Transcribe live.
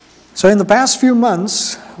So in the past few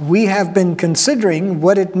months, we have been considering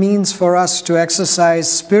what it means for us to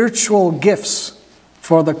exercise spiritual gifts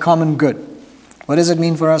for the common good. What does it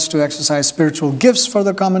mean for us to exercise spiritual gifts for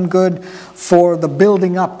the common good, for the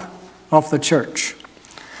building up of the church?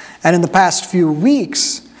 And in the past few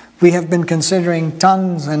weeks, we have been considering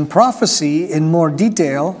tongues and prophecy in more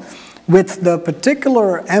detail, with the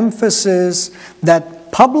particular emphasis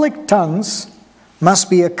that public tongues must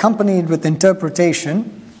be accompanied with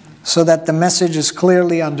interpretation so that the message is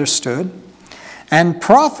clearly understood. And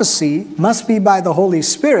prophecy must be by the Holy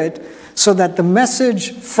Spirit so that the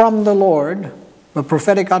message from the Lord, the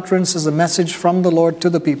prophetic utterance is a message from the Lord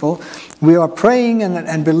to the people. We are praying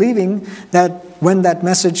and believing that when that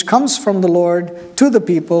message comes from the Lord to the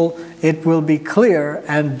people, it will be clear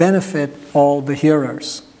and benefit all the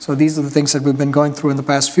hearers. So these are the things that we've been going through in the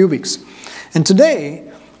past few weeks. And today,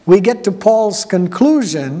 we get to Paul's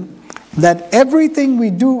conclusion that everything we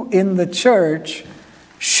do in the church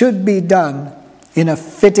should be done in a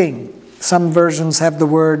fitting. Some versions have the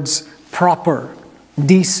words proper,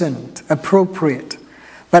 decent, appropriate.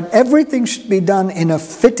 But everything should be done in a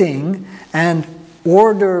fitting and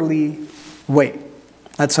orderly way.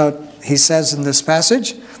 That's how he says in this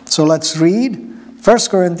passage. So let's read 1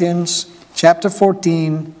 Corinthians chapter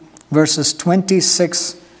 14, verses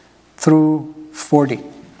 26 through 40.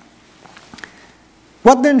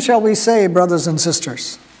 What then shall we say, brothers and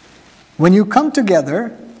sisters? When you come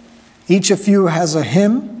together, each of you has a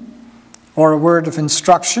hymn or a word of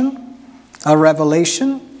instruction, a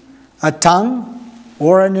revelation, a tongue,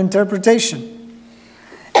 or an interpretation.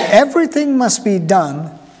 Everything must be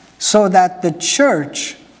done so that the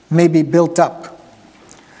church may be built up.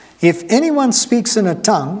 If anyone speaks in a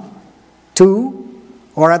tongue, 2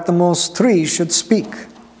 or at the most 3 should speak,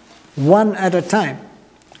 one at a time,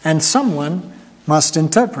 and someone must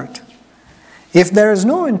interpret. If there is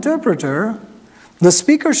no interpreter, the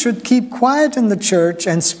speaker should keep quiet in the church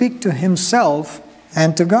and speak to himself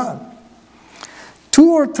and to God.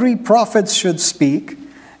 2 or 3 prophets should speak,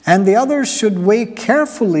 and the others should weigh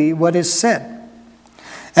carefully what is said.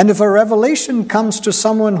 And if a revelation comes to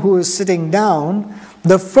someone who is sitting down,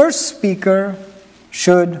 the first speaker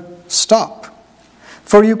should stop.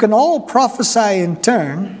 For you can all prophesy in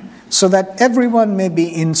turn, so that everyone may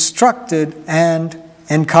be instructed and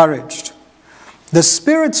encouraged. The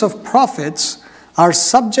spirits of prophets are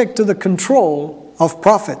subject to the control of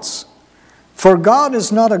prophets. For God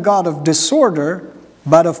is not a God of disorder,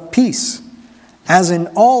 but of peace, as in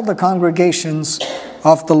all the congregations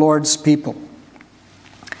of the Lord's people.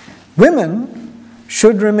 Women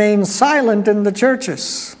should remain silent in the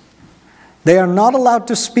churches. They are not allowed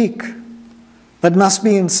to speak, but must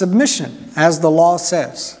be in submission, as the law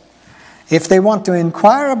says. If they want to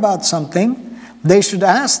inquire about something, they should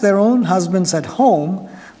ask their own husbands at home,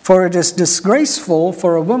 for it is disgraceful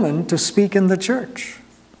for a woman to speak in the church.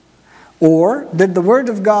 Or did the word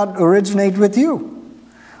of God originate with you?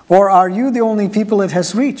 Or are you the only people it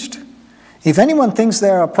has reached? If anyone thinks they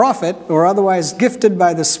are a prophet or otherwise gifted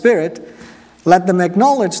by the Spirit, let them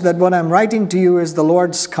acknowledge that what I'm writing to you is the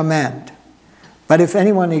Lord's command. But if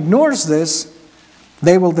anyone ignores this,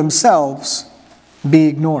 they will themselves be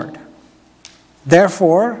ignored.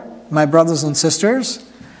 Therefore, my brothers and sisters,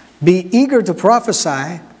 be eager to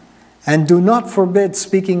prophesy and do not forbid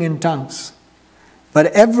speaking in tongues. But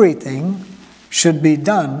everything should be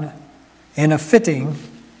done in a fitting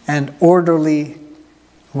and orderly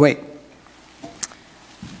way.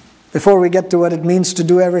 Before we get to what it means to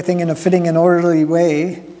do everything in a fitting and orderly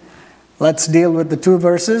way, let's deal with the 2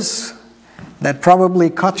 verses that probably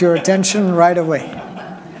caught your attention right away.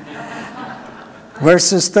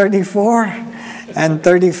 Verses 34 and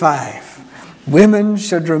 35. Women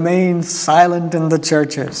should remain silent in the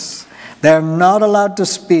churches. They are not allowed to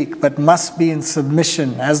speak, but must be in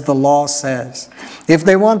submission, as the law says. If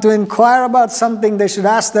they want to inquire about something, they should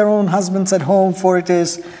ask their own husbands at home, for it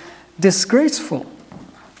is disgraceful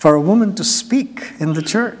for a woman to speak in the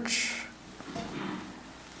church.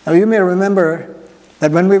 Now you may remember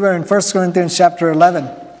that when we were in 1 Corinthians chapter 11,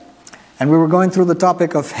 and we were going through the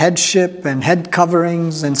topic of headship and head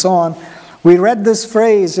coverings and so on, we read this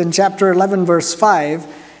phrase in chapter 11, verse 5,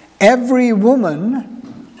 every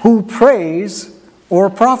woman who prays or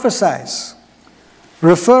prophesies,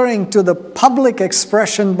 referring to the public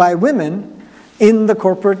expression by women in the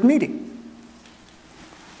corporate meeting.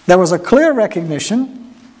 There was a clear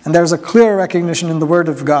recognition, and there's a clear recognition in the Word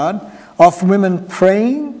of God, of women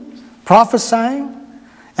praying, prophesying,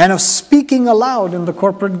 and of speaking aloud in the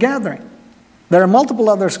corporate gathering. There are multiple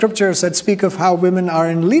other scriptures that speak of how women are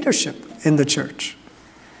in leadership in the church.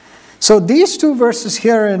 So these 2 verses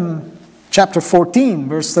here in chapter 14,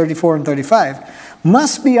 verse 34 and 35,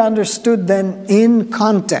 must be understood then in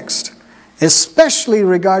context, especially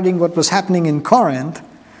regarding what was happening in Corinth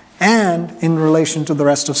and in relation to the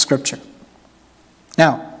rest of Scripture.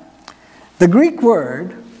 Now, the Greek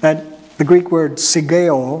word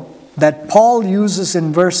sigeo, that Paul uses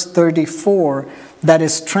in verse 34, that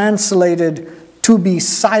is translated to be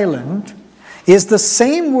silent, is the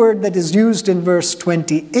same word that is used in verse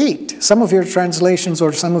 28. Some of your translations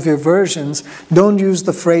or some of your versions don't use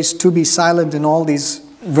the phrase to be silent in all these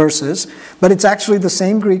verses, but it's actually the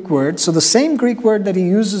same Greek word. So the same Greek word that he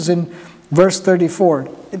uses in verse 34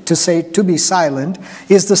 to say to be silent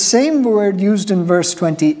is the same word used in verse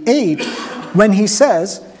 28 when he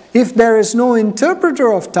says, if there is no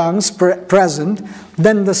interpreter of tongues present,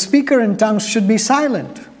 then the speaker in tongues should be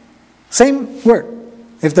silent. Same word.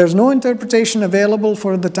 If there's no interpretation available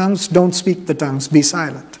for the tongues, don't speak the tongues, be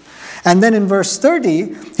silent. And then in verse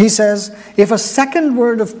 30, he says, if a second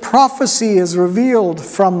word of prophecy is revealed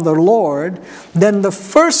from the Lord, then the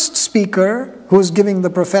first speaker, who's giving the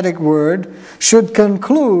prophetic word, should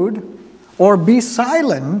conclude or be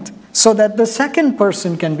silent so that the second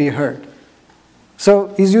person can be heard.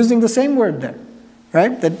 So he's using the same word there,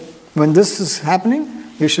 right? That when this is happening,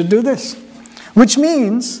 you should do this. Which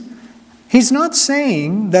means he's not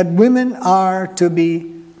saying that women are to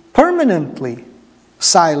be permanently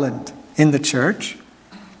silent in the church,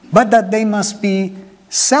 but that they must be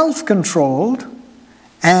self-controlled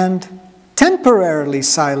and temporarily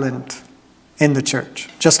silent in the church.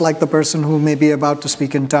 Just like the person who may be about to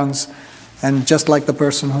speak in tongues, and just like the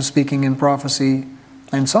person who's speaking in prophecy,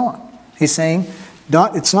 and so on. He's saying,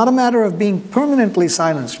 it's not a matter of being permanently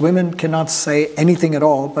silenced. Women cannot say anything at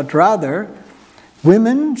all, but rather,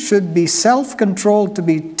 women should be self-controlled to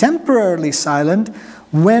be temporarily silent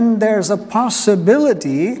when there's a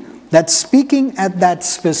possibility that speaking at that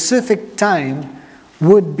specific time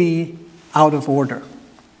would be out of order.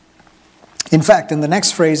 In fact, in the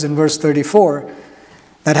next phrase in verse 34,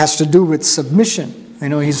 that has to do with submission.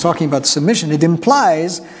 He's talking about submission. It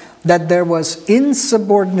implies that there was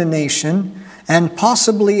insubordination and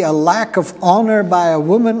possibly a lack of honor by a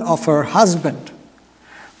woman of her husband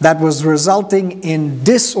that was resulting in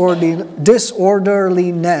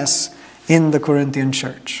disorderliness in the Corinthian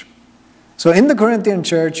church. So in the Corinthian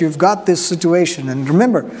church, you've got this situation. And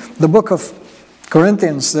remember, the book of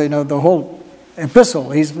Corinthians, the whole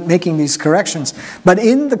epistle, he's making these corrections. But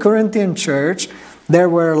in the Corinthian church, there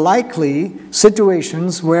were likely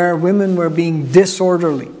situations where women were being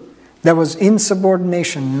disorderly. There was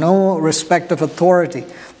insubordination, no respect of authority.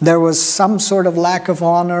 There was some sort of lack of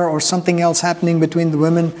honor or something else happening between the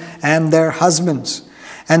women and their husbands.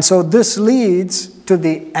 And so this leads to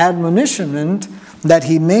the admonishment that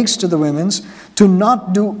he makes to the women to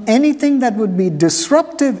not do anything that would be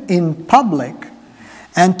disruptive in public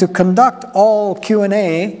and to conduct all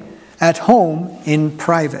Q&A at home in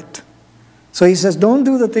private. So he says, don't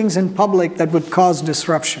do the things in public that would cause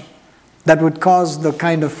disruption, that would cause the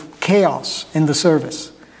kind of chaos in the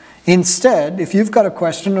service. Instead, if you've got a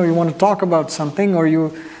question or you want to talk about something or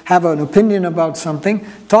you have an opinion about something,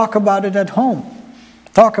 talk about it at home.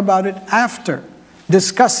 Talk about it after.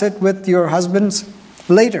 Discuss it with your husbands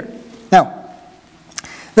later. Now,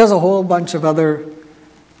 there's a whole bunch of other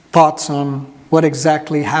thoughts on what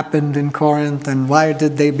exactly happened in Corinth and why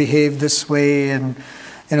did they behave this way and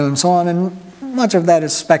so on. And much of that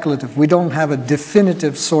is speculative. We don't have a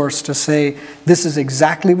definitive source to say this is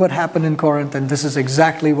exactly what happened in Corinth and this is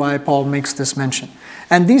exactly why Paul makes this mention.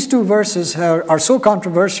 And these two verses are so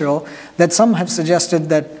controversial that some have suggested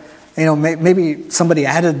that maybe somebody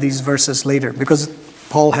added these verses later because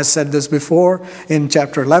Paul has said this before in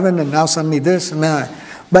chapter 11 and now suddenly this and that.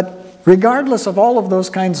 But regardless of all of those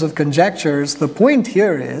kinds of conjectures, the point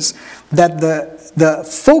here is that the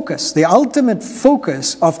focus, the ultimate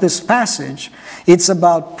focus of this passage, it's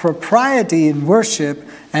about propriety in worship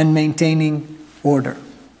and maintaining order.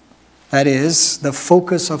 That is the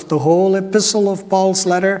focus of the whole epistle of Paul's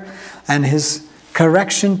letter and his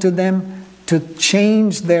correction to them to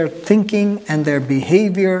change their thinking and their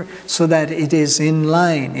behavior so that it is in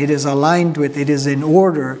line, it is aligned with, it is in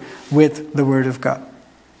order with the Word of God.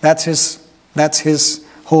 That's his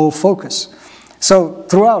whole focus. So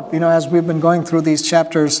throughout, as we've been going through these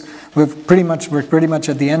chapters, we're pretty much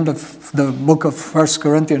at the end of the book of 1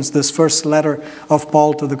 Corinthians, this first letter of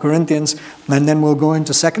Paul to the Corinthians, and then we'll go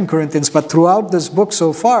into 2 Corinthians. But throughout this book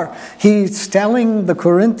so far, he's telling the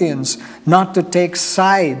Corinthians not to take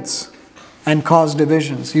sides and cause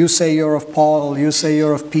divisions. You say you're of Paul, you say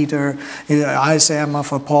you're of Peter, I say I'm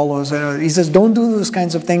of Apollos. He says, don't do those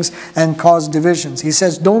kinds of things and cause divisions. He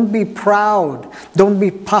says, don't be proud, don't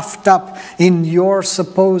be puffed up in your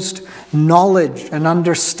supposed knowledge and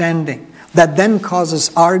understanding that then causes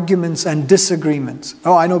arguments and disagreements.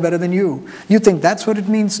 Oh, I know better than you. You think that's what it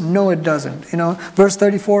means? No, it doesn't. Verse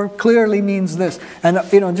 34 clearly means this. And,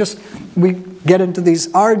 just we get into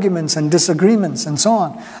these arguments and disagreements and so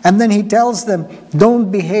on. And then he tells them,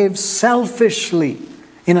 don't behave selfishly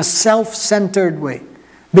in a self-centered way.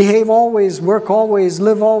 Behave always, work always,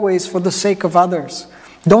 live always for the sake of others.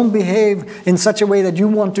 Don't behave in such a way that you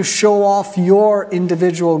want to show off your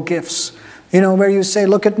individual gifts. Where you say,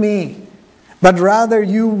 look at me. But rather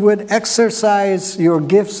you would exercise your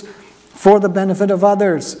gifts for the benefit of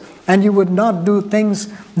others. And you would not do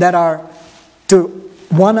things that are to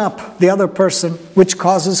one-up the other person, which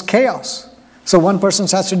causes chaos. So one person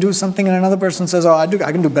has to do something and another person says, oh, I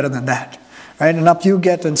can do better than that. Right? And up you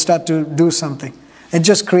get and start to do something. It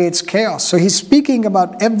just creates chaos. So he's speaking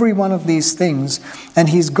about every one of these things, and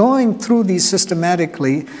he's going through these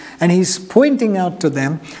systematically, and he's pointing out to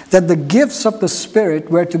them that the gifts of the Spirit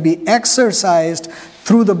were to be exercised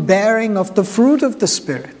through the bearing of the fruit of the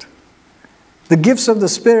Spirit. The gifts of the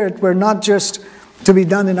Spirit were not just to be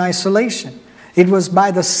done in isolation. It was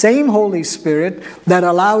by the same Holy Spirit that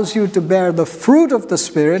allows you to bear the fruit of the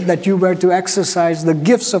Spirit that you were to exercise the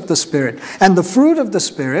gifts of the Spirit. And the fruit of the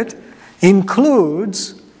Spirit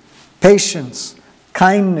includes patience,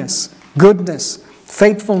 kindness, goodness,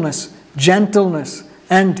 faithfulness, gentleness,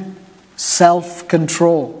 and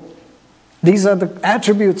self-control. These are the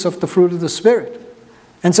attributes of the fruit of the Spirit.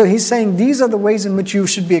 And so he's saying these are the ways in which you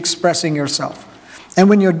should be expressing yourself. And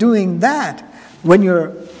when you're doing that, when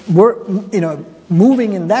you're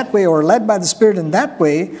moving in that way or led by the Spirit in that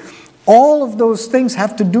way, all of those things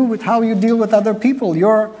have to do with how you deal with other people,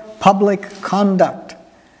 your public conduct.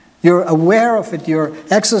 You're aware of it, you're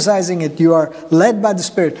exercising it, you are led by the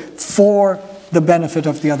Spirit for the benefit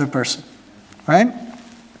of the other person. Right?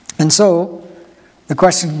 And so, the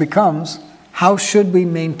question becomes, how should we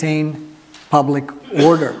maintain public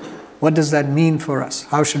order? What does that mean for us?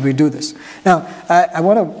 How should we do this? Now, I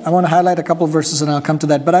want to highlight a couple of verses and I'll come to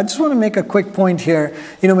that, but I just want to make a quick point here.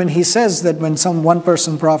 When he says that when one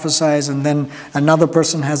person prophesies and then another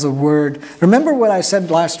person has a word, remember what I said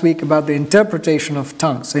last week about the interpretation of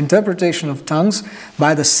tongues. The interpretation of tongues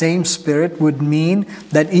by the same Spirit would mean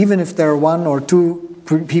that even if there are one or two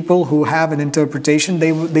people who have an interpretation,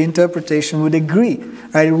 the interpretation would agree.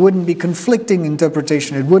 Right? It wouldn't be conflicting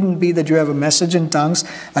interpretation. It wouldn't be that you have a message in tongues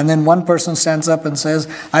and then one person stands up and says,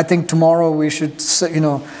 I think tomorrow we should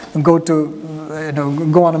go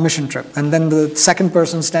on a mission trip. And then the second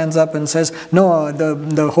person stands up and says, no,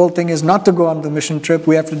 the whole thing is not to go on the mission trip.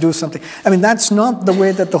 We have to do something. I mean, that's not the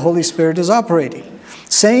way that the Holy Spirit is operating.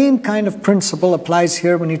 Same kind of principle applies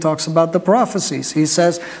here when he talks about the prophecies. He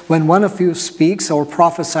says, when one of you speaks or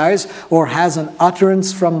prophesies or has an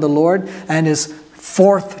utterance from the Lord and is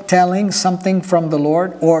forthtelling something from the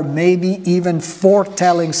Lord, or maybe even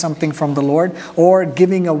foretelling something from the Lord, or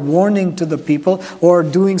giving a warning to the people, or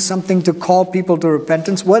doing something to call people to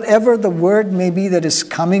repentance, whatever the word may be that is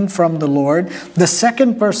coming from the Lord, the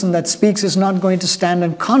second person that speaks is not going to stand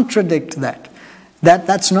and contradict that.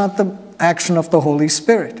 That's not the action of the Holy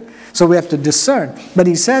Spirit. So we have to discern. But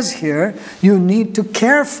he says here, you need to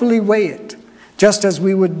carefully weigh it. Just as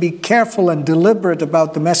we would be careful and deliberate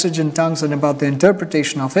about the message in tongues and about the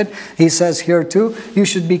interpretation of it, he says here too, you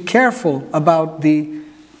should be careful about the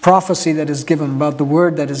prophecy that is given, about the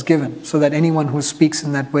word that is given, so that anyone who speaks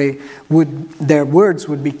in that way, their words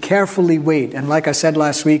would be carefully weighed. And like I said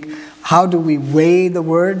last week, how do we weigh the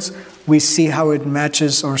words? We see how it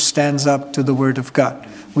matches or stands up to the Word of God.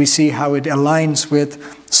 We see how it aligns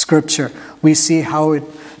with Scripture. We see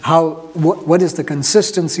what is the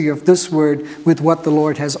consistency of this word with what the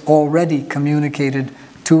Lord has already communicated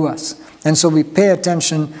to us. And so we pay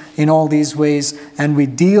attention in all these ways, and we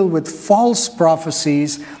deal with false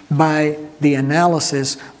prophecies by the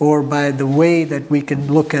analysis or by the way that we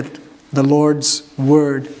can look at the Lord's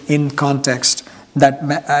word in context that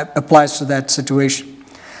applies to that situation.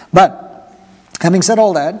 But having said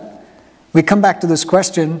all that, we come back to this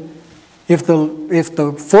question, if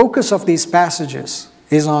the focus of these passages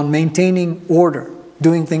is on maintaining order,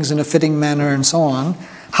 doing things in a fitting manner and so on,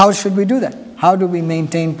 how should we do that? How do we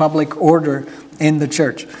maintain public order in the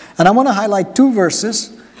church? And I want to highlight two verses,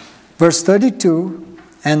 verse 32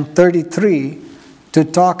 and 33, to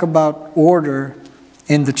talk about order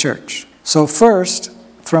in the church. So first,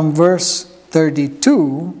 from verse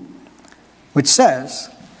 32, which says,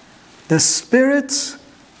 the spirits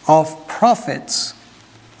of prophets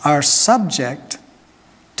are subject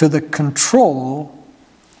to the control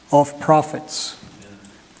of prophets.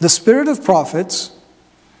 The spirit of prophets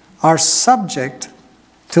are subject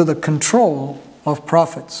to the control of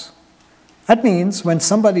prophets. That means when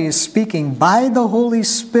somebody is speaking by the Holy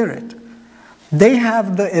Spirit, they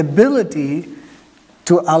have the ability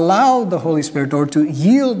to allow the Holy Spirit or to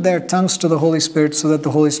yield their tongues to the Holy Spirit so that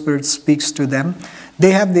the Holy Spirit speaks to them.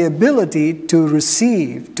 They have the ability to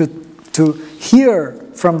receive, to hear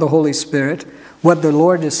from the Holy Spirit what the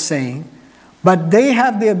Lord is saying, but they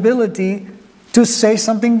have the ability to say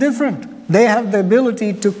something different. They have the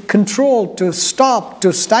ability to control, to stop,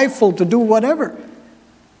 to stifle, to do whatever.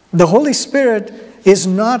 The Holy Spirit is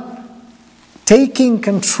not taking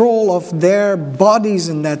control of their bodies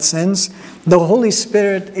in that sense. The Holy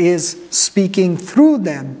Spirit is speaking through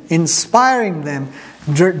them, inspiring them,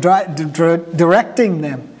 directing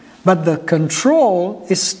them. But the control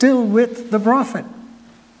is still with the prophet.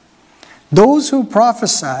 Those who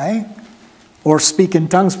prophesy, or speak in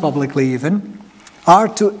tongues publicly even, are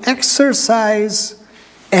to exercise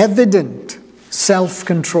evident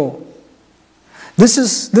self-control.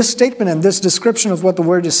 This statement and this description of what the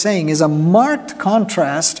word is saying is a marked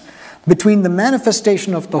contrast between the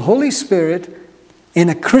manifestation of the Holy Spirit in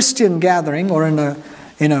a Christian gathering or in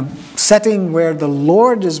a setting where the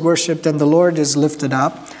Lord is worshipped and the Lord is lifted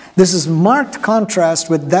up. This is marked contrast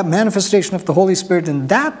with that manifestation of the Holy Spirit in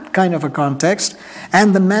that kind of a context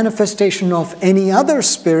and the manifestation of any other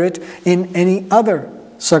spirit in any other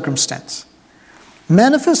circumstance.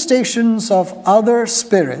 Manifestations of other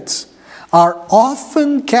spirits are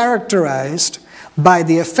often characterized by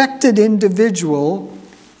the affected individual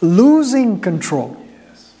losing control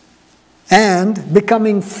and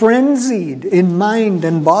becoming frenzied in mind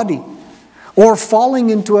and body or falling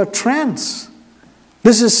into a trance.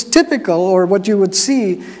 This is typical, or what you would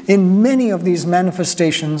see in many of these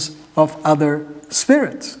manifestations of other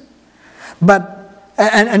spirits.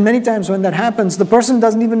 And many times when that happens, the person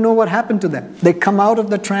doesn't even know what happened to them. They come out of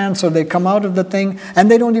the trance or they come out of the thing and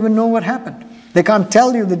they don't even know what happened. They can't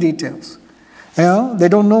tell you the details. You know, they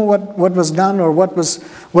don't know what was done or what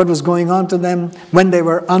was going on to them when they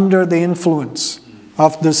were under the influence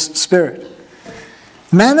of this Spirit.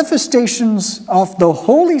 Manifestations of the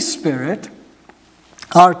Holy Spirit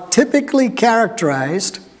are typically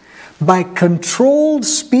characterized by controlled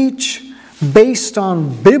speech based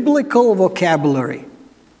on biblical vocabulary,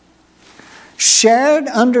 shared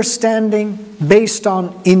understanding based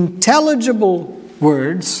on intelligible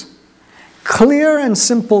words, clear and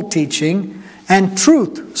simple teaching, and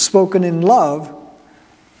truth spoken in love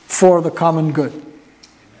for the common good.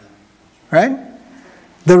 Right?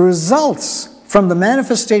 The results from the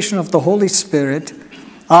manifestation of the Holy Spirit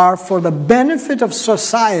are for the benefit of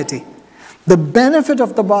society, the benefit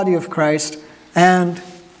of the body of Christ, and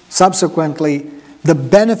subsequently the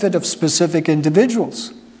benefit of specific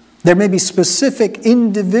individuals. There may be specific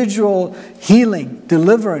individual healing,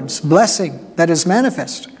 deliverance, blessing that is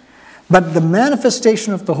manifest. But the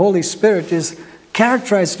manifestation of the Holy Spirit is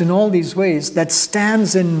characterized in all these ways that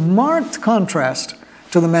stands in marked contrast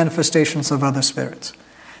to the manifestations of other spirits.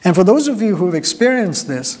 And for those of you who have experienced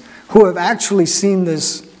this, who have actually seen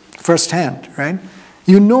this firsthand, right?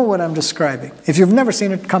 You know what I'm describing. If you've never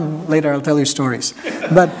seen it, come later, I'll tell you stories.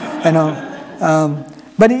 But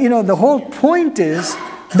the whole point is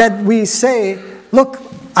that we say, look,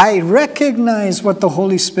 I recognize what the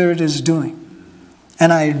Holy Spirit is doing.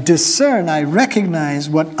 And I discern, I recognize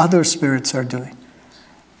what other spirits are doing.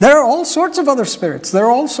 There are all sorts of other spirits. There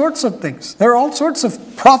are all sorts of things. There are all sorts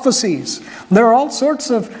of prophecies. There are all sorts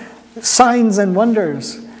of signs and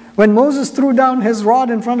wonders. When Moses threw down his rod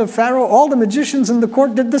in front of Pharaoh, all the magicians in the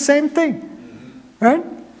court did the same thing. Right?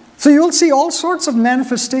 So you'll see all sorts of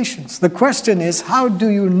manifestations. The question is, how do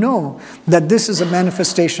you know that this is a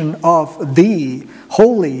manifestation of the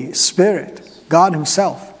Holy Spirit, God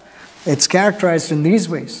Himself? It's characterized in these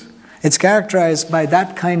ways. It's characterized by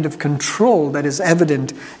that kind of control that is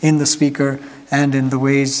evident in the speaker and in the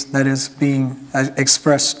ways that is being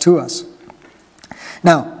expressed to us.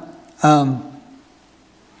 Now,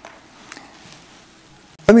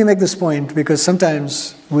 let me make this point, because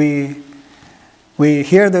sometimes we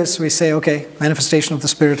hear this, we say, okay, manifestation of the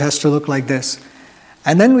Spirit has to look like this.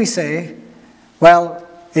 And then we say, well,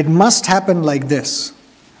 it must happen like this,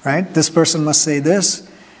 right? This person must say this,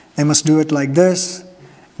 they must do it like this,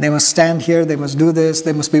 they must stand here, they must do this,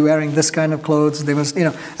 they must be wearing this kind of clothes, they must,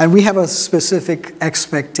 and we have a specific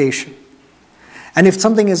expectation. And if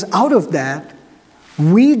something is out of that,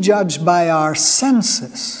 we judge by our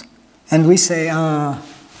senses, and we say, I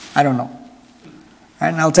don't know.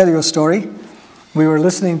 And I'll tell you a story. we were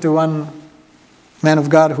listening to one man of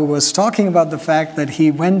God who was talking about the fact that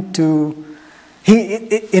he went to,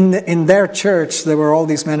 in their church, there were all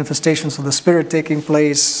these manifestations of the Spirit taking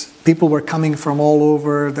place. People were coming from all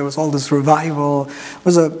over. There was all this revival.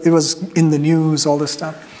 It was in the news, all this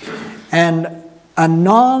stuff. And a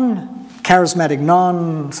non-charismatic,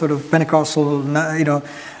 non-sort of Pentecostal,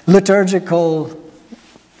 liturgical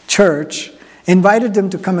church invited him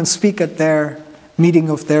to come and speak at their meeting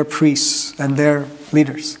of their priests and their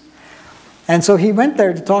leaders. And so he went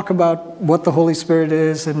there to talk about what the Holy Spirit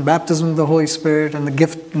is and baptism of the Holy Spirit and the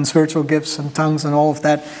gift and spiritual gifts and tongues and all of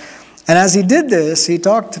that. And as he did this, he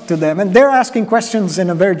talked to them, and they're asking questions in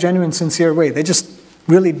a very genuine, sincere way. They just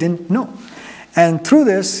really didn't know. And through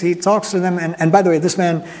this, he talks to them. And by the way, this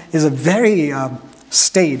man is a very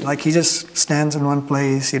staid. Like, he just stands in one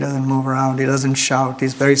place. He doesn't move around. He doesn't shout.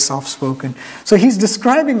 He's very soft-spoken. So he's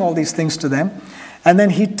describing all these things to them. And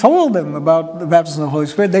then he told them about the baptism of the Holy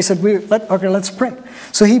Spirit. They said, okay, let's pray.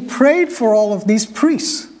 So he prayed for all of these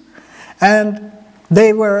priests. And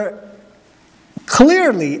they were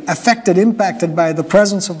clearly affected, impacted by the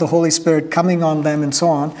presence of the Holy Spirit coming on them and so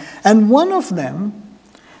on. And one of them,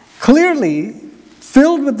 clearly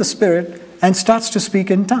filled with the Spirit, and starts to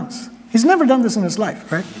speak in tongues. He's never done this in his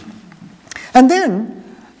life, right? And then,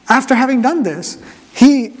 after having done this,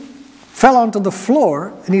 he fell onto the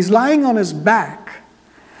floor, and he's lying on his back,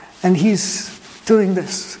 and he's doing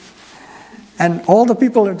this. And all the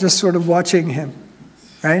people are just sort of watching him,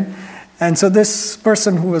 right? And so this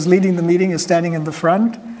person who was leading the meeting is standing in the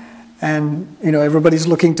front, and everybody's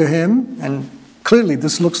looking to him, and clearly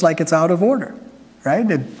this looks like it's out of order, right?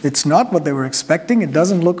 It's not what they were expecting. It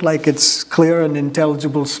doesn't look like it's clear and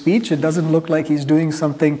intelligible speech. It doesn't look like he's doing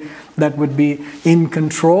something that would be in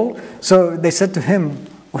control. So they said to him,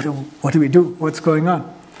 what do we do? What's going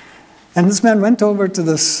on? And this man went over to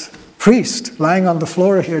this priest lying on the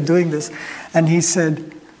floor here doing this, and he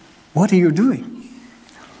said, "What are you doing?"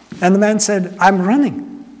 And the man said, "I'm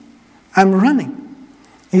running. I'm running."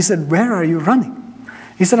 He said, "Where are you running?"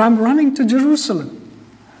 He said, "I'm running to Jerusalem.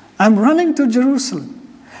 I'm running to Jerusalem."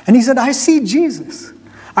 And he said, "I see Jesus.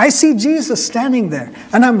 I see Jesus standing there,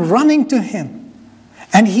 and I'm running to him."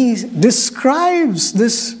 And he describes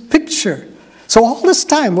this picture. So all this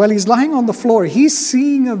time, while he's lying on the floor, he's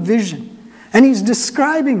seeing a vision. And he's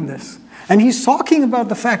describing this. And he's talking about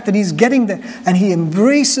the fact that he's getting there. And he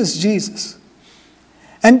embraces Jesus.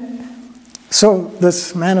 And so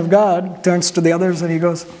this man of God turns to the others and he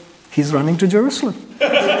goes, "He's running to Jerusalem."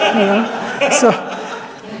 So,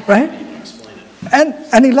 right?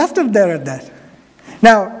 And he left it there at that.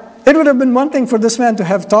 Now, it would have been one thing for this man to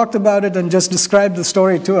have talked about it and just described the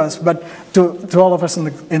story to us, but to all of us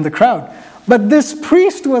in the crowd. But this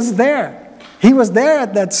priest was there. He was there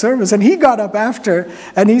at that service, and he got up after,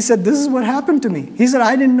 and he said, "This is what happened to me." He said,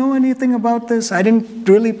 "I didn't know anything about this. I didn't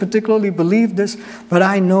really particularly believe this, but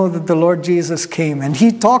I know that the Lord Jesus came." And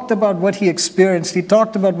he talked about what he experienced. He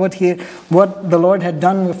talked about what the Lord had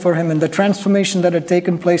done for him and the transformation that had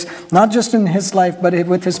taken place, not just in his life, but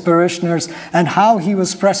with his parishioners, and how he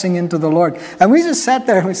was pressing into the Lord. And we just sat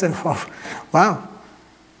there and we said, wow,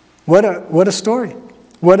 what a story.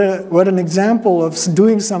 What an example of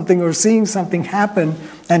doing something or seeing something happen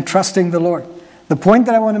and trusting the Lord. The point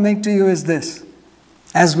that I want to make to you is this.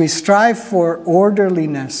 As we strive for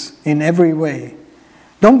orderliness in every way,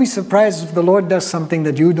 don't be surprised if the Lord does something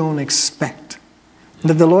that you don't expect.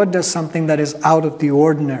 That the Lord does something that is out of the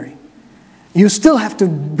ordinary. You still have to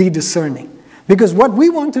be discerning. Because what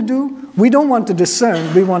we want to do, we don't want to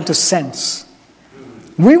discern, we want to sense.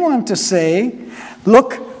 We want to say,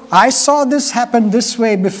 look, I saw this happen this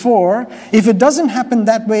way before. If it doesn't happen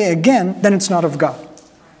that way again, then it's not of God.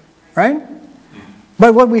 Right?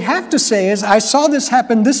 But what we have to say is, I saw this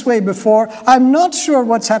happen this way before. I'm not sure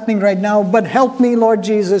what's happening right now, but help me, Lord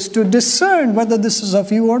Jesus, to discern whether this is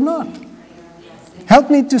of you or not. Help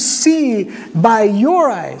me to see by your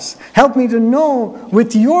eyes. Help me to know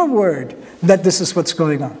with your word that this is what's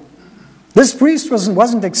going on. This priest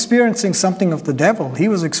wasn't experiencing something of the devil. He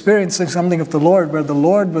was experiencing something of the Lord, where the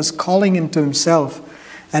Lord was calling him to himself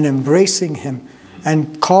and embracing him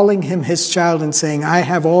and calling him his child and saying, "I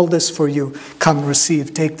have all this for you. Come,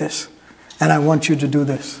 receive, take this. And I want you to do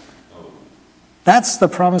this." That's the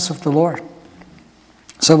promise of the Lord.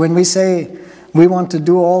 So when we say we want to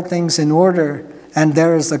do all things in order and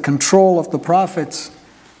there is the control of the prophets,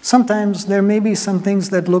 sometimes there may be some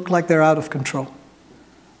things that look like they're out of control.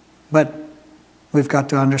 But we've got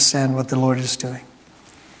to understand what the Lord is doing.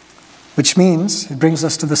 Which means, it brings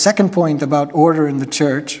us to the second point about order in the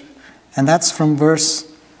church, and that's from verse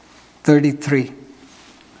 33,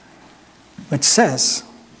 which says,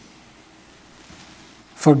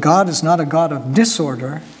 For God is not a God of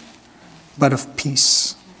disorder, but of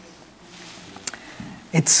peace.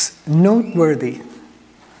 It's noteworthy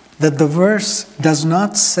that the verse does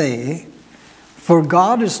not say, for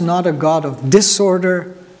God is not a God of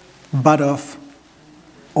disorder, but of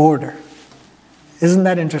order. Isn't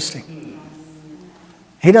that interesting?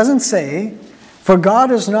 He doesn't say, for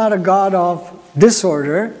God is not a God of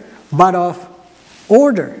disorder, but of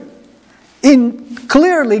order.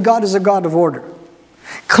 Clearly, God is a God of order.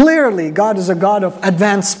 Clearly, God is a God of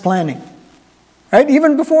advanced planning. Right?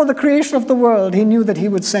 Even before the creation of the world, He knew that He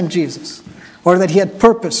would send Jesus, or that He had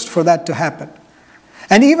purposed for that to happen.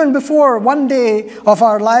 And even before one day of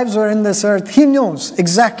our lives were in this earth, He knows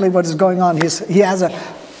exactly what is going on. He has a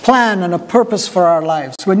plan and a purpose for our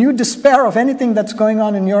lives. When you despair of anything that's going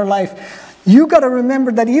on in your life, you got to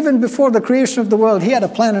remember that even before the creation of the world, He had a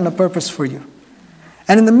plan and a purpose for you.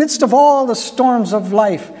 And in the midst of all the storms of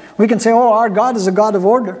life, we can say, oh, our God is a God of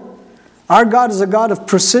order. Our God is a God of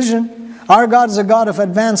precision. Our God is a God of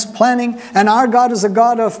advanced planning. And our God is a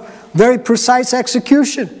God of very precise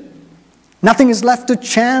execution. Nothing is left to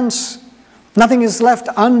chance. Nothing is left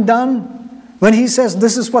undone. When He says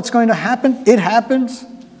this is what's going to happen, it happens.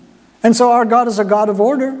 And so our God is a God of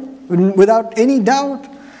order, without any doubt.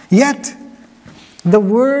 Yet, the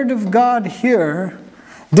Word of God here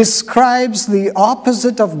describes the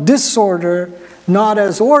opposite of disorder, not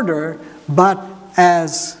as order, but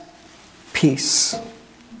as peace.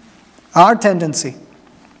 Our tendency,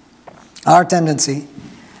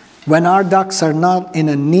 when our ducks are not in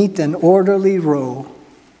a neat and orderly row,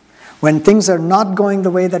 when things are not going the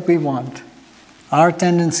way that we want, our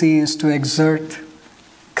tendency is to exert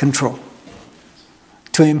control,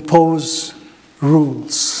 to impose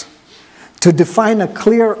rules, to define a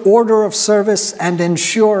clear order of service and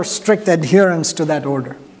ensure strict adherence to that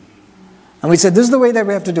order. And we say, this is the way that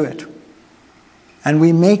we have to do it. And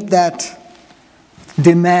we make that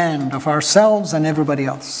demand of ourselves and everybody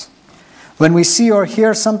else. When we see or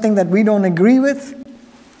hear something that we don't agree with,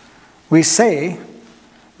 we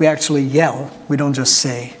actually yell. We don't just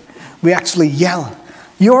say. We actually yell,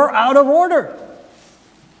 you're out of order.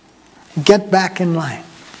 Get back in line.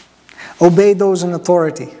 Obey those in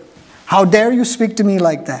authority. How dare you speak to me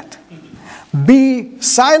like that? Be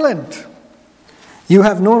silent. You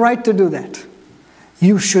have no right to do that.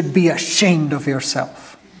 You should be ashamed of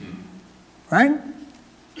yourself. Right?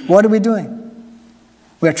 What are we doing?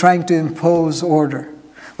 We're trying to impose order.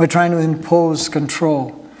 We're trying to impose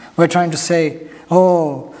control. We're trying to say,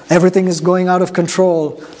 oh, everything is going out of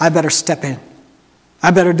control. I better step in.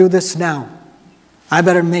 I better do this now. I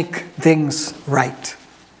better make things right.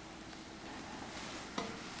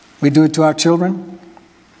 We do it to our children.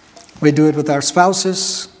 We do it with our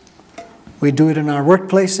spouses. We do it in our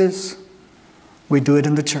workplaces. We do it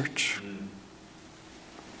in the church.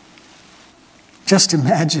 Just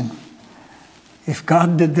imagine if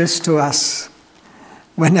God did this to us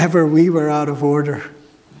whenever we were out of order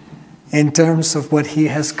in terms of what He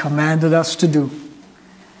has commanded us to do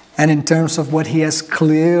and in terms of what He has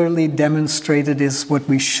clearly demonstrated is what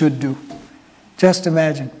we should do. Just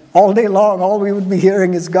imagine. All day long, all we would be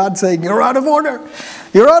hearing is God saying, you're out of order.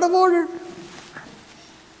 You're out of order.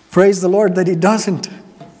 Praise the Lord that He doesn't.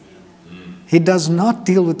 He does not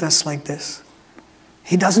deal with us like this.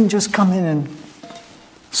 He doesn't just come in and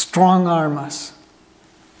strong arm us.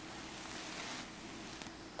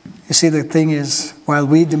 You see, the thing is, while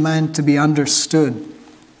we demand to be understood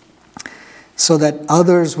so that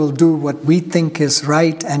others will do what we think is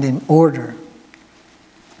right and in order,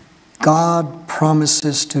 God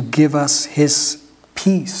promises to give us His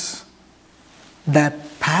peace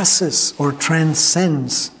that passes or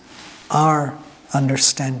transcends our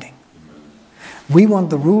understanding. We want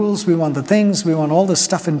the rules, we want the things, we want all the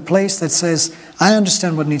stuff in place that says, I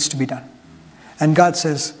understand what needs to be done. And God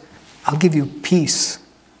says, I'll give you peace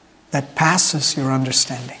that passes your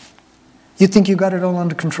understanding. You think you got it all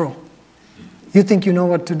under control. You think you know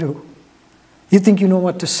what to do. You think you know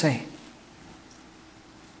what to say.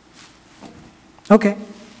 Okay,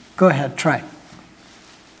 go ahead, try.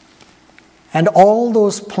 And all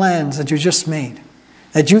those plans that you just made,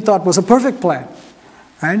 that you thought was a perfect plan,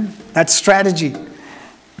 right? That strategy,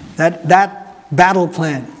 that battle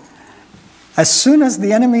plan. As soon as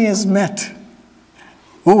the enemy is met,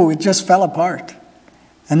 it just fell apart.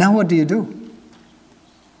 And now what do?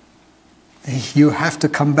 You have to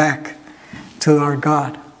come back to our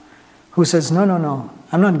God who says, no,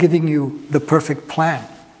 I'm not giving you the perfect plan.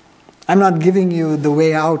 I'm not giving you the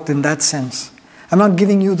way out in that sense. I'm not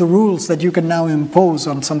giving you the rules that you can now impose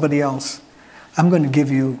on somebody else. I'm going to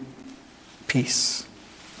give you peace.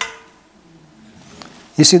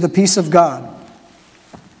 You see, the peace of God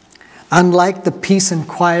Unlike the peace and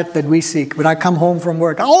quiet that we seek. When I come home from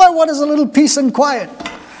work, all I want is a little peace and quiet.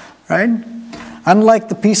 Right? Unlike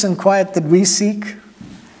the peace and quiet that we seek,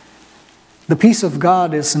 the peace of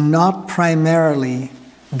God is not primarily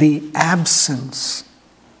the absence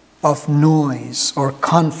of noise or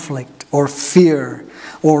conflict or fear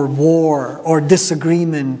or war or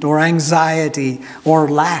disagreement or anxiety or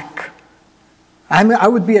lack. I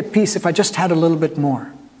would be at peace if I just had a little bit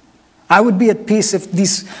more. I would be at peace if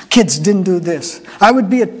these kids didn't do this. I would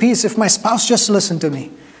be at peace if my spouse just listened to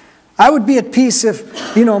me. I would be at peace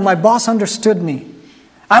if, my boss understood me.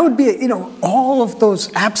 I would be, all of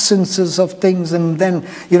those absences of things, and then,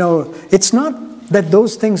 it's not that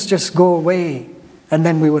those things just go away and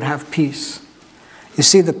then we would have peace. You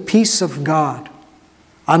see, the peace of God,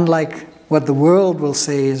 unlike what the world will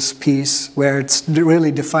say is peace, where it's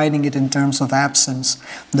really defining it in terms of absence,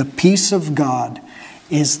 the peace of God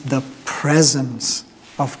is the presence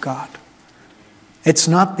of God. It's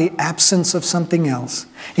not the absence of something else.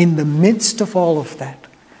 In the midst of all of that,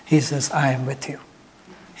 He says, I am with you.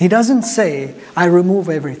 He doesn't say, I remove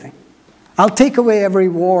everything. I'll take away every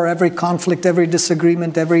war, every conflict, every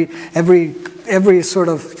disagreement, every sort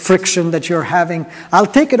of friction that you're having. I'll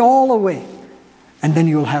take it all away, and then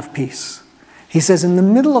you'll have peace. He says, in the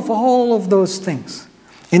middle of all of those things,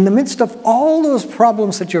 in the midst of all those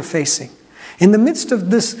problems that you're facing, in the midst of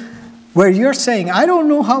this, where you're saying, I don't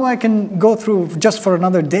know how I can go through just for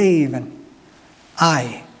another day even,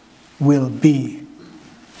 I will be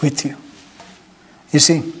with you. You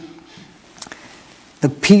see, the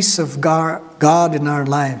peace of God in our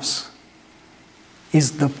lives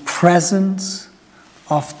is the presence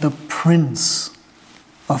of the Prince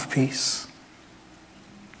of Peace.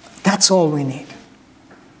 That's all we need.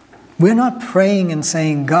 We're not praying and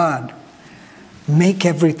saying, God, make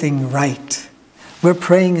everything right. We're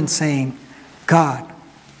praying and saying, God,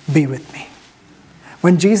 be with me.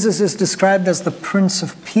 When Jesus is described as the Prince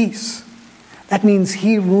of Peace, that means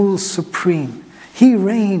He rules supreme. He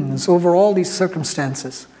reigns over all these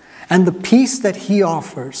circumstances. And the peace that He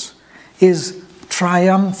offers is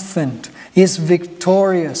triumphant, is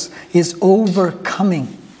victorious, is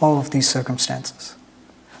overcoming all of these circumstances.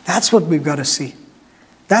 That's what we've got to see.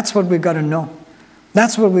 That's what we've got to know.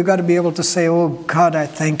 That's what we've got to be able to say, oh God, I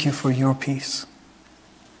thank you for your peace.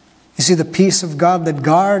 You see, the peace of God that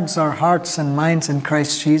guards our hearts and minds in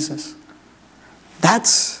Christ Jesus.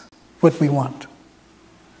 That's what we want.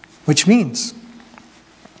 Which means,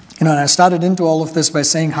 and I started into all of this by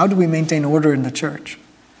saying, how do we maintain order in the church?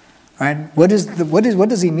 Right? What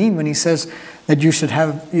does He mean when He says that you should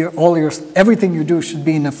have everything you do should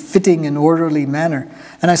be in a fitting and orderly manner?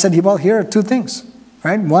 And I said, well, here are two things.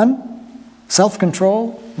 Right? One,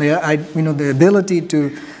 self-control, the ability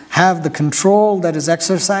to have the control that is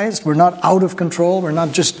exercised. We're not out of control. We're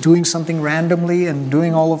not just doing something randomly and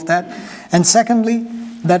doing all of that. And secondly,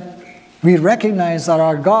 that we recognize that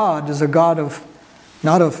our God is a God of,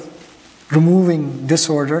 not of removing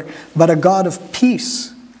disorder, but a God of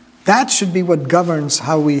peace. That should be what governs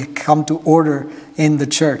how we come to order in the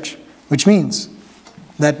church, which means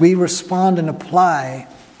that we respond and apply,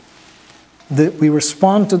 we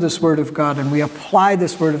respond to this Word of God and we apply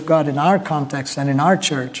this Word of God in our context and in our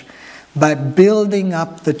church by building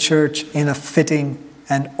up the church in a fitting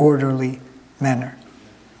and orderly manner.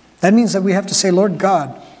 That means that we have to say, Lord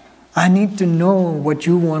God, I need to know what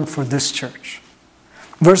you want for this church.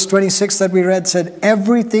 Verse 26 that we read said,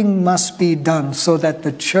 everything must be done so that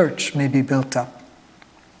the church may be built up.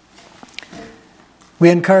 We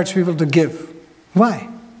encourage people to give. Why?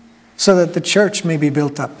 So that the church may be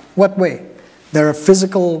built up. What way? There are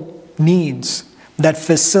physical needs that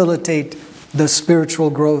facilitate the spiritual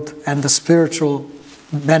growth and the spiritual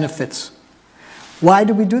benefits. Why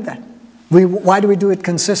do we do that? Why do we do it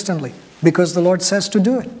consistently? Because the Lord says to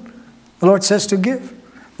do it. The Lord says to give.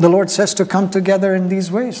 The Lord says to come together in these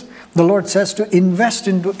ways. The Lord says to invest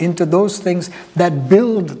into those things that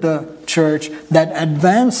build the church, that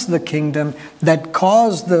advance the kingdom, that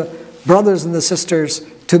cause the brothers and the sisters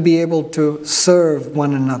to be able to serve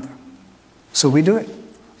one another. So we do it.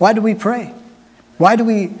 Why do we pray? Why do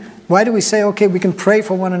we say, okay, we can pray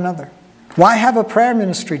for one another? Why have a prayer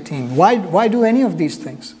ministry team? Why do any of these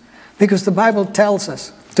things? Because the Bible tells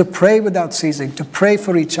us to pray without ceasing, to pray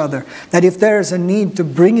for each other, that if there is a need, to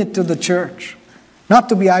bring it to the church, not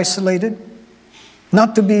to be isolated,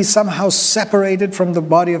 not to be somehow separated from the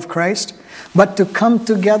body of Christ, but to come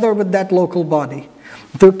together with that local body,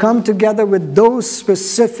 to come together with those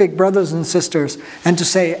specific brothers and sisters and to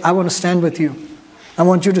say, I want to stand with you. I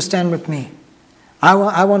want you to stand with me. I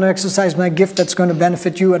want to exercise my gift that's going to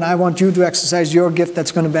benefit you, and I want you to exercise your gift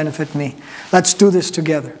that's going to benefit me. Let's do this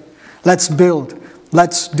together. Let's build.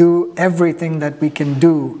 Let's do everything that we can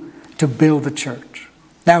do to build the church.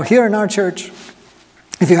 Now, here in our church,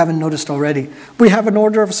 if you haven't noticed already, we have an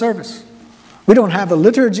order of service. We don't have a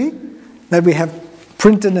liturgy that we have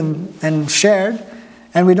printed and shared,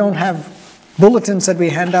 and we don't have bulletins that we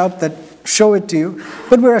hand out that show it to you,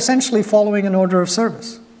 but we're essentially following an order of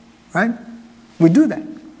service, right? We do that.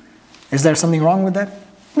 Is there something wrong with that?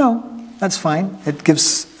 No, that's fine. It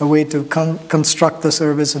gives a way to construct the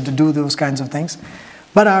service and to do those kinds of things.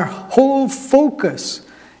 But our whole focus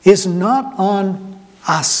is not on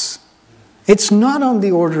us. It's not on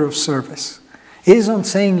the order of service. It is on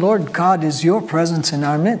saying, Lord God, is your presence in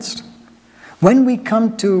our midst. When we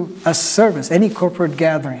come to a service, any corporate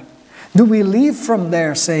gathering, do we leave from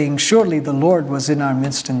there saying, surely the Lord was in our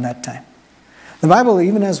midst in that time? The Bible,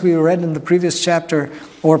 even as we read in the previous chapter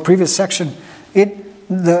or previous section,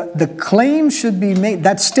 the claim should be made,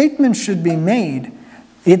 that statement should be made.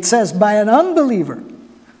 It says, by an unbeliever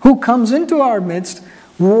who comes into our midst,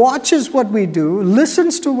 watches what we do,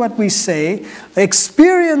 listens to what we say,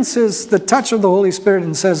 experiences the touch of the Holy Spirit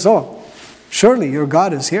and says, oh, surely your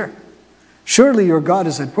God is here. Surely your God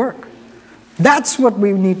is at work. That's what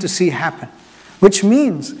we need to see happen. Which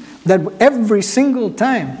means that every single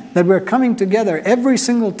time that we're coming together, every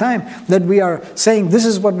single time that we are saying this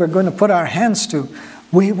is what we're going to put our hands to,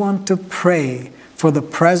 we want to pray for the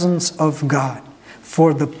presence of God,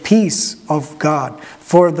 for the peace of God,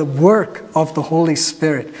 for the work of the Holy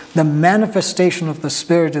Spirit, the manifestation of the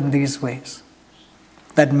Spirit in these ways.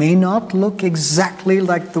 That may not look exactly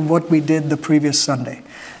like what we did the previous Sunday.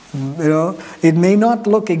 It may not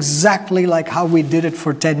look exactly like how we did it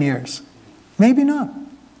for 10 years. Maybe not.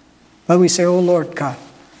 But we say, oh Lord God,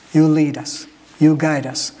 you lead us, you guide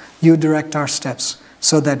us, you direct our steps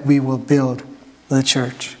so that we will build the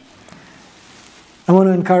church. I want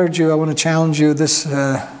to encourage you, I want to challenge you this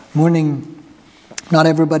morning. Not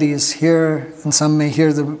everybody is here, and some may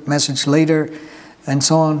hear the message later and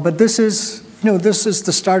so on. But this is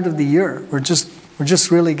the start of the year. We're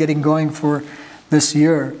just really getting going for this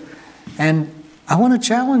year. And I want to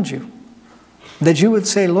challenge you that you would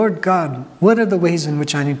say, Lord God, what are the ways in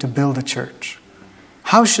which I need to build a church?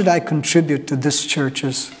 How should I contribute to this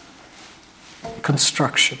church's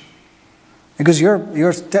construction? Because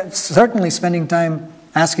you're certainly spending time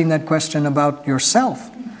asking that question about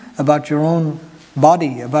yourself, about your own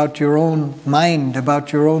body, about your own mind,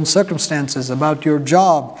 about your own circumstances, about your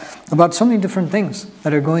job, about so many different things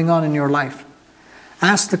that are going on in your life.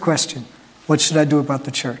 Ask the question, what should I do about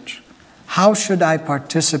the church? How should I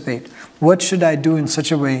participate? What should I do in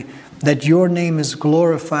such a way that your name is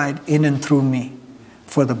glorified in and through me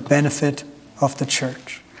for the benefit of the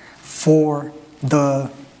church, for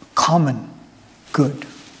the common good?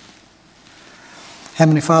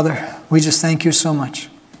 Heavenly Father, we just thank you so much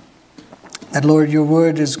that, Lord, your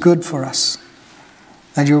word is good for us,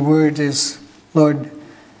 that your word is, Lord,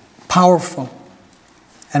 powerful,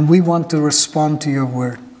 and we want to respond to your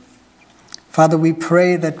word. Father, we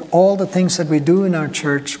pray that all the things that we do in our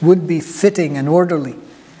church would be fitting and orderly,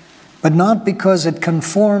 but not because it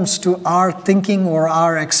conforms to our thinking or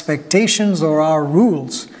our expectations or our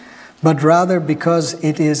rules, but rather because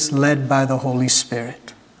it is led by the Holy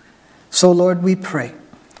Spirit. So, Lord, we pray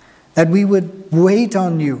that we would wait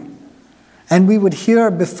on you and we would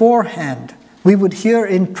hear beforehand, we would hear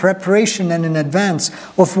in preparation and in advance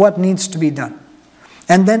of what needs to be done.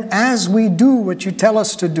 And then as we do what you tell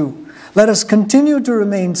us to do, let us continue to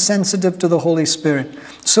remain sensitive to the Holy Spirit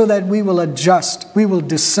so that we will adjust, we will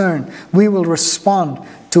discern, we will respond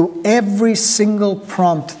to every single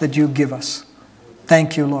prompt that you give us.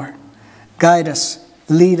 Thank you, Lord. Guide us,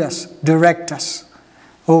 lead us, direct us.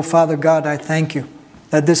 Oh, Father God, I thank you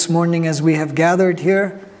that this morning as we have gathered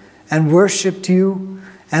here and worshiped you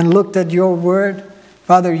and looked at your word,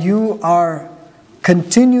 Father, you are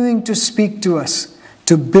continuing to speak to us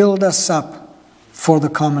to build us up for the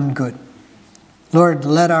common good. Lord,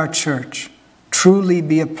 let our church truly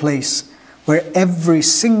be a place where every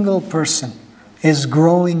single person is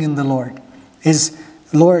growing in the Lord, is,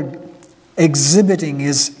 Lord, exhibiting,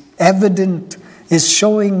 is evident, is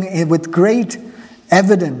showing with great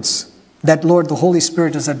evidence that, Lord, the Holy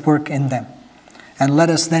Spirit is at work in them. And let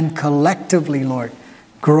us then collectively, Lord,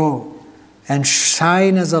 grow and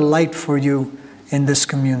shine as a light for you in this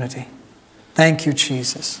community. Thank you,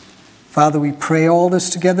 Jesus. Father, we pray all this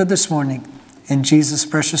together this morning in Jesus'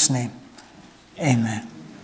 precious name. Amen.